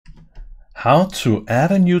How to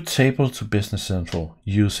add a new table to Business Central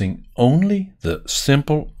using only the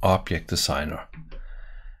simple object designer.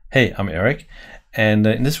 Hey, I'm Eric, and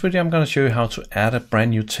in this video I'm going to show you how to add a brand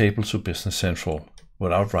new table to Business Central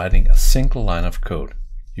without writing a single line of code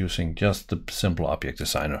using just the simple object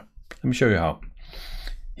designer. Let me show you how.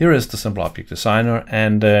 Here is the simple object designer,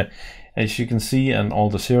 and as you can see in all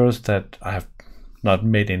the zeros that I have not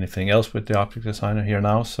made anything else with the object designer here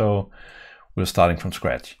now, so we're starting from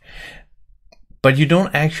scratch. But you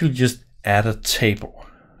don't actually just add a table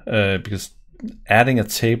because adding a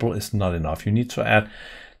table is not enough. You need to add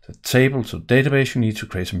the table to the database. You need to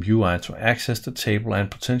create some UI to access the table and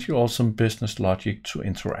potentially also some business logic to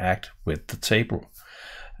interact with the table.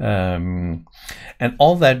 And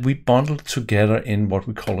all that we bundle together in what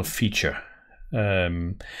we call a feature.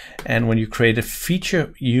 And when you create a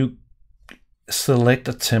feature, you select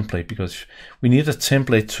a template because we need a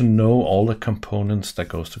template to know all the components that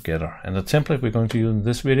goes together. And the template we're going to use in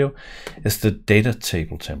this video is the data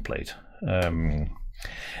table template.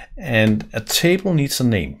 And a table needs a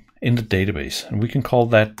name in the database, and we can call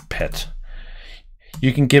that pet.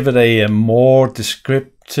 You can give it a more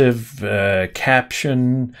descriptive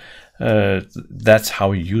caption. That's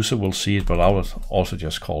how a user will see it, but I will also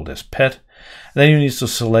just call this pet. Then you need to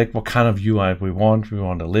select what kind of UI we want. We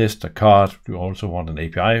want a list, a card. We also want an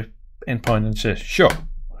API endpoint, and say, sure,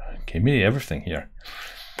 give me everything here.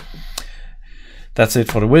 That's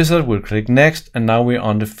it for the wizard. We'll click next, and now we're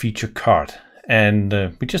on the feature card. And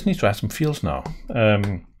we just need to add some fields now.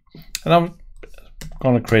 And I'm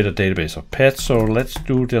going to create a database of pets. So let's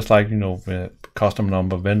do just like, customer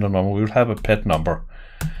number, vendor number. We'll have a pet number.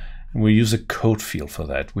 And we use a code field for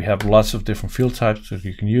that. We have lots of different field types that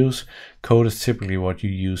you can use. Code is typically what you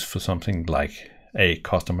use for something like a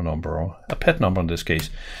customer number or a pet number in this case.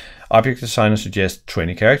 Object designer suggests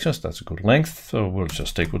 20 characters. That's a good length, so we'll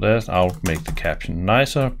just stick with that. I'll make the caption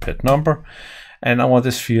nicer, pet number. And I want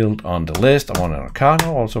this field on the list. I want it on a card. I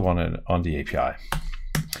also want it on the API.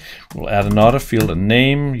 We'll add another field, a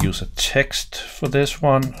name, use a text for this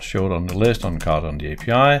one, show it on the list, on the card, on the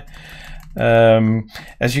API.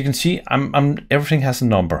 As you can see, everything has a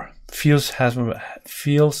number. Fields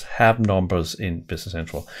have numbers in Business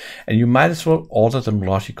Central, and you might as well order them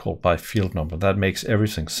logical by field number. That makes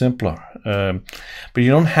everything simpler. But you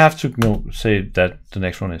don't have to say that the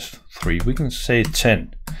next one is 3. We can say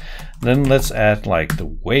 10. Then let's add like the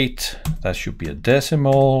weight. That should be a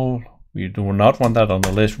decimal. We do not want that on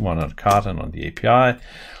the list. We want it on the card and on the API.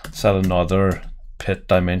 Let's add another pet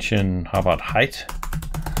dimension. How about height?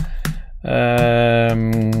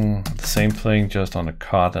 The same thing, just on the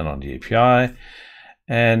card and on the API.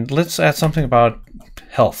 And let's add something about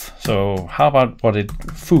health. So how about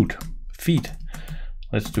feed?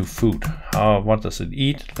 Let's do food. What does it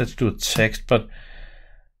eat? Let's do a text, but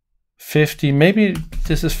 50, maybe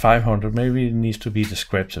this is 500, maybe it needs to be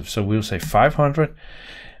descriptive. So we'll say 500.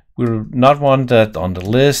 We'll not want that on the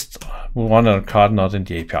list. We want it on a card, not in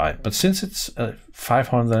the API. But since it's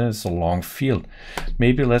 500, then it's a long field.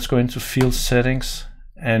 Maybe let's go into field settings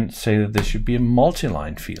and say that this should be a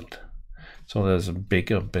multi-line field. So there's a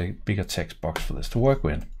bigger text box for this to work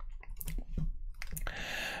with.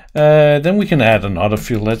 Then we can add another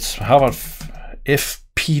field. How about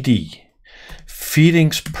FPD,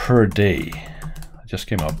 feedings per day. I just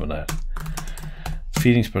came up with that.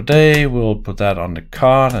 Feedings per day, we'll put that on the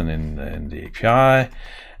card and in the API,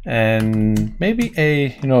 and maybe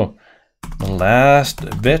the last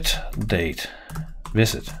vet date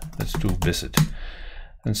visit. Let's do visit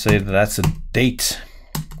and say that that's a date,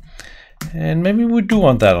 and maybe we do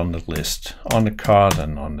want that on the list, on the card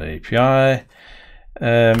and on the API.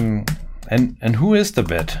 And who is the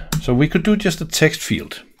vet? So we could do just a text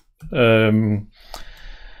field.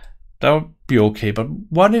 That would be okay, but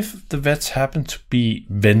what if the vets happen to be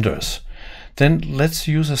vendors? Then let's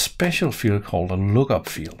use a special field called a lookup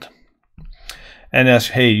field. And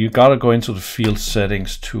hey, you gotta go into the field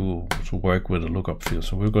settings to work with a lookup field.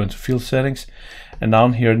 So we'll go into field settings, and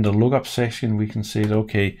down here in the lookup section, we can say,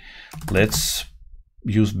 okay, let's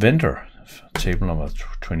use vendor, table number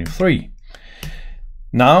 23.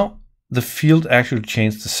 Now, the field actually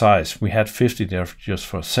changed the size. We had 50 there just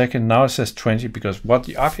for a second. Now it says 20 because what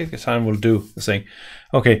the object designer will do is saying,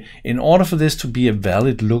 okay, in order for this to be a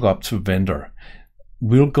valid lookup to vendor,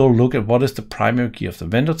 we'll go look at what is the primary key of the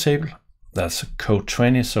vendor table. That's a code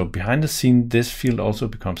 20. So behind the scene, this field also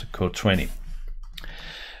becomes a code 20.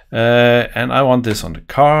 And I want this on the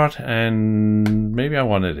card, and maybe I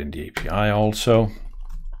want it in the API also.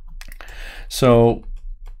 So,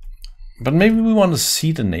 but maybe we want to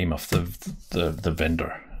see the name of the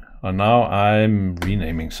vendor. And now I'm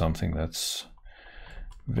renaming something that's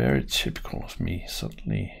Very typical of me,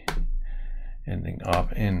 suddenly ending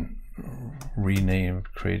up in rename,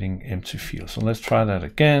 creating empty fields. So let's try that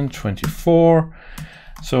again. 24.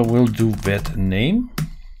 So we'll do vet name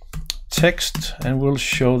text, and we'll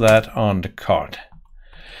show that on the card.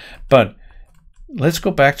 But let's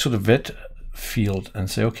go back to the vet field and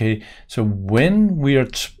say, okay, so when we are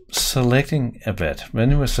selecting a vet,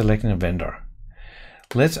 when we're selecting a vendor,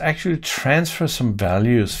 let's actually transfer some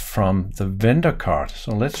values from the vendor card.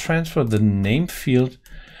 So let's transfer the name field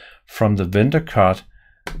from the vendor card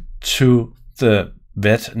to the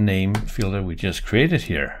vet name field that we just created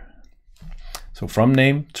here. So from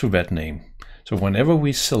name to vet name. So whenever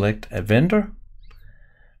we select a vendor,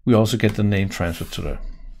 we also get the name transferred to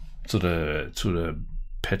the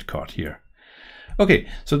pet card here. Okay,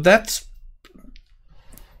 so that's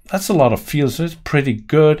a lot of fields. It's pretty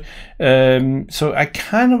good. So I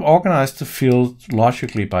kind of organized the fields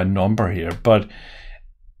logically by number here, but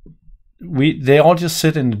they all just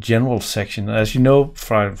sit in the general section. As you know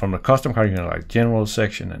from the custom card, you know, like general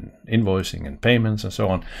section and invoicing and payments and so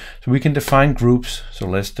on. So we can define groups. So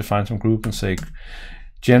let's define some group and say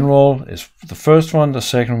general is the first one. The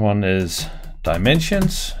second one is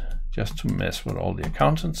dimensions, just to mess with all the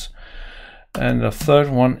accountants. And the third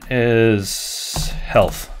one is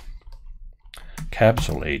health,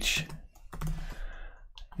 capital H.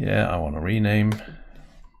 Yeah, I want to rename.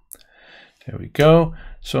 There we go.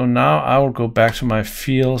 So now I will go back to my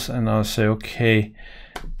fields and I'll say, okay,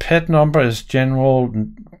 pet number is general,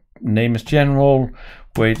 name is general,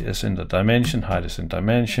 weight is in the dimension, height is in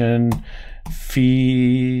dimension,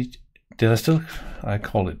 feed, I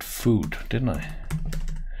call it food, didn't I?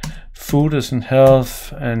 Food is in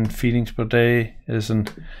health, and feedings per day is in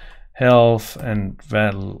health, and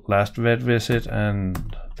last vet visit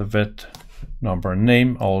and the vet number and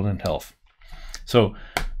name all in health. So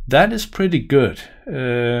that is pretty good.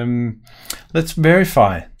 Let's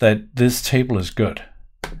verify that this table is good.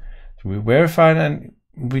 So we verify it and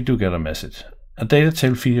we do get a message. A data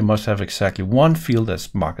table feeder must have exactly one field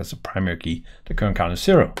that's marked as a primary key. The current count is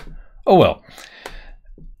 0. Oh well.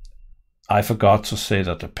 I forgot to say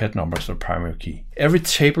that the pet number is the primary key. Every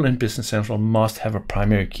table in Business Central must have a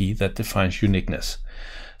primary key that defines uniqueness.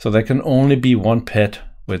 So there can only be one pet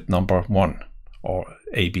with number 1 or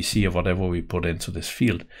ABC or whatever we put into this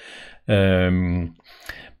field.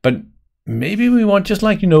 But maybe we want, just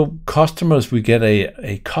like, you know, customers, we get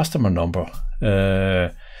a customer number.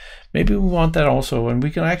 Maybe we want that also, and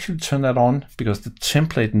we can actually turn that on because the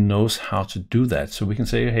template knows how to do that. So we can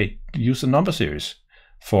say, hey, use the number series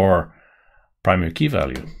for primary key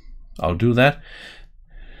value. I'll do that.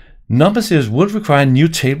 Number series would require a new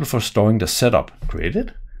table for storing the setup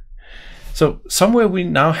created. So somewhere we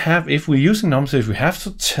now have, if we're using number series, we have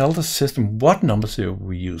to tell the system what number series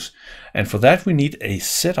we use. And for that, we need a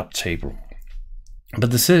setup table.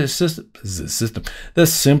 But the system, the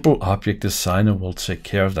simple object designer will take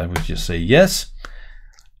care of that. We just say yes.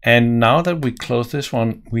 And now that we close this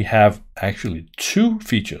one, we have actually 2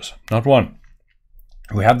 features, not 1.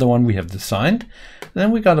 We have the one we have designed, and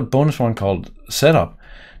then we got a bonus one called setup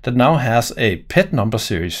that now has a pet number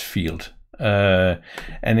series field.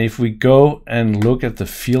 And if we go and look at the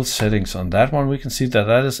field settings on that one, we can see that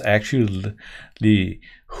that is actually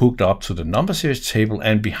hooked up to the number series table,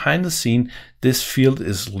 and behind the scene, this field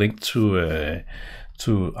is linked to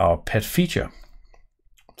our pet feature.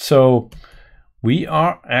 So we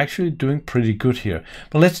are actually doing pretty good here.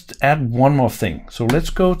 But let's add one more thing. So let's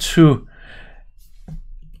go to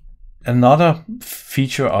another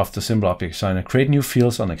feature of the Simple Object Designer, create new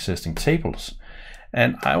fields on existing tables.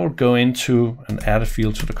 And I will go into and add a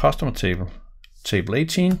field to the customer table, table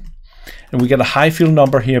 18. And we get a high field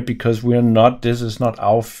number here because we're not, this is not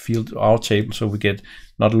our field, our table. So we get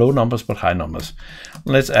not low numbers, but high numbers.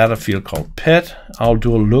 Let's add a field called pet. I'll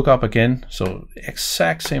do a lookup again. So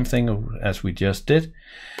exact same thing as we just did.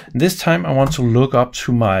 And this time I want to look up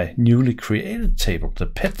to my newly created table, the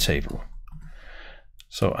pet table.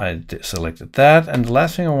 So I selected that, and the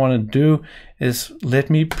last thing I want to do is let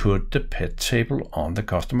me put the pet table on the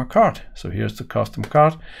customer card. So here's the custom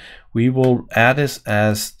card. We will add this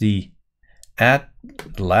as the add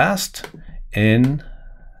last in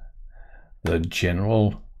the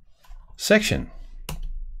general section.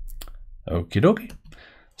 Okie dokie.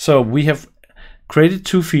 So we have created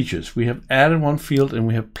 2 features. We have added 1 field and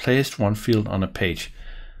we have placed 1 field on a page.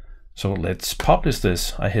 So let's publish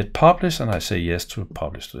this. I hit publish and I say yes to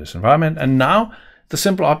publish to this environment. And now the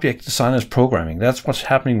Simple Object Designer is programming. That's what's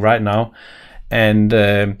happening right now. And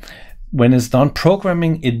when it's done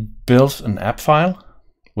programming, it builds an app file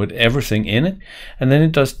with everything in it. And then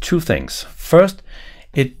it does 2 things. First,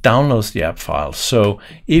 it downloads the app file. So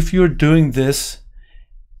if you're doing this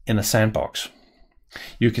in a sandbox,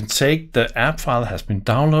 you can take the app file that has been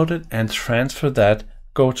downloaded and transfer that,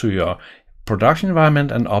 go to your production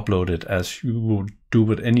environment and upload it as you would do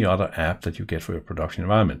with any other app that you get for your production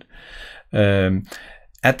environment.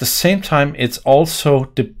 At the same time, it's also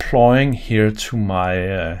deploying here to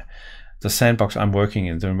my the sandbox I'm working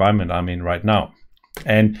in, the environment I'm in right now.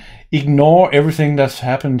 And ignore everything that's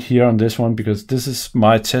happened here on this one, because this is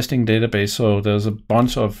my testing database, so there's a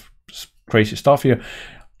bunch of crazy stuff here.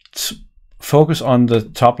 Focus on the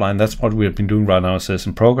top line. That's what we have been doing right now. It says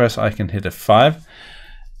in progress. I can hit F5,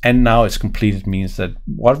 and now it's completed. Means that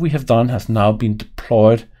what we have done has now been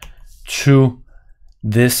deployed to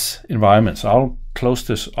this environment. So I'll close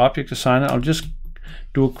this object designer. I'll just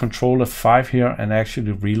do a Control F5 here and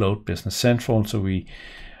actually reload Business Central, so we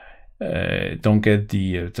don't get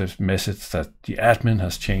the message that the admin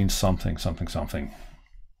has changed something.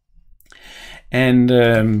 And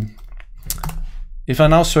if I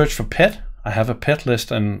now search for pet, I have a pet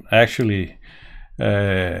list, and actually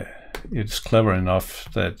it's clever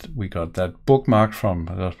enough that we got that bookmark from,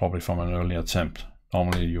 that's probably from an earlier attempt.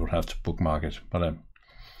 Normally you would have to bookmark it, but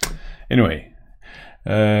anyway.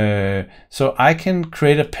 So I can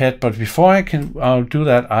create a pet, but before I'll do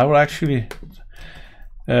that, I will actually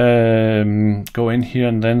go in here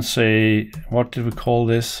and then say, what did we call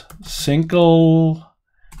this? Single,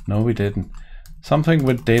 no we didn't. Something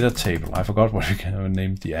with data table. I forgot what we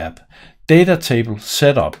named the app. Data table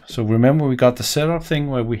setup. So remember we got the setup thing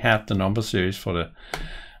where we had the number series for the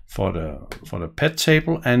pet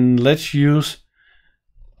table, and let's use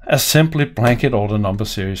a simply blanket order number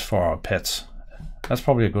series for our pets. That's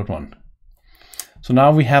probably a good one. So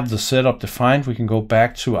now we have the setup defined. We can go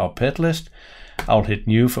back to our pet list. I'll hit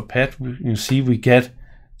new for pet. You see we get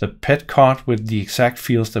the pet card with the exact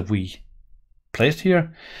fields that we placed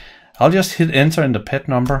here. I'll just hit enter in the pet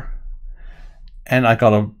number, and I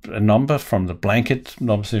got a number from the blanket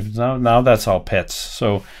number. Now that's our pets.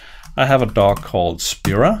 So I have a dog called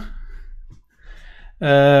Spira,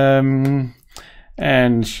 and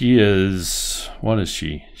she is, what is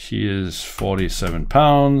she? She is 47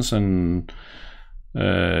 pounds and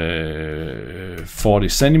 40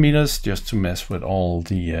 centimeters, just to mess with all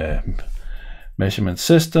the measurement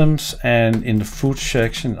systems. And in the food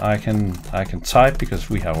section I can type, because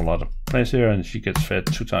we have a lot of place here, and she gets fed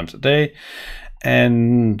 2 times a day.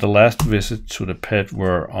 And the last visit to the pet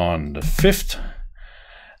were on the 5th.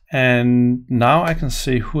 And now I can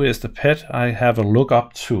see who is the pet. I have a look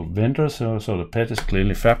up to vendors, so the pet is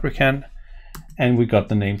clearly Fabricant, and we got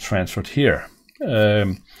the name transferred here.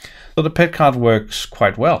 So the pet card works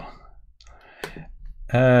quite well.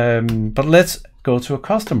 But let's go to a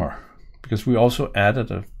customer, because we also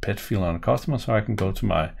added a pet field on a customer. So I can go to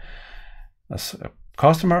my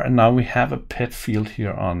customer, and now we have a pet field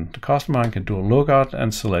here on the customer. I can do a lookout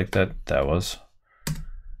and select that was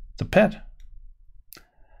the pet.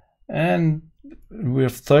 And we're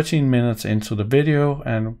 13 minutes into the video,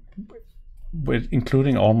 and with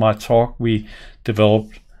including all my talk, we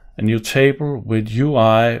developed a new table with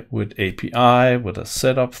UI, with API, with a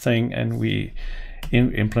setup thing, and we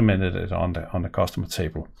implemented it on the customer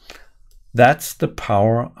table. That's the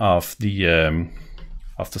power of the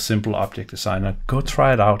simple object designer. Go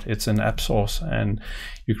try it out. It's an app source, and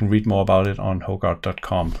you can read more about it on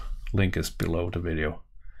hogart.com. Link is below the video.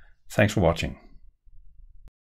 Thanks for watching.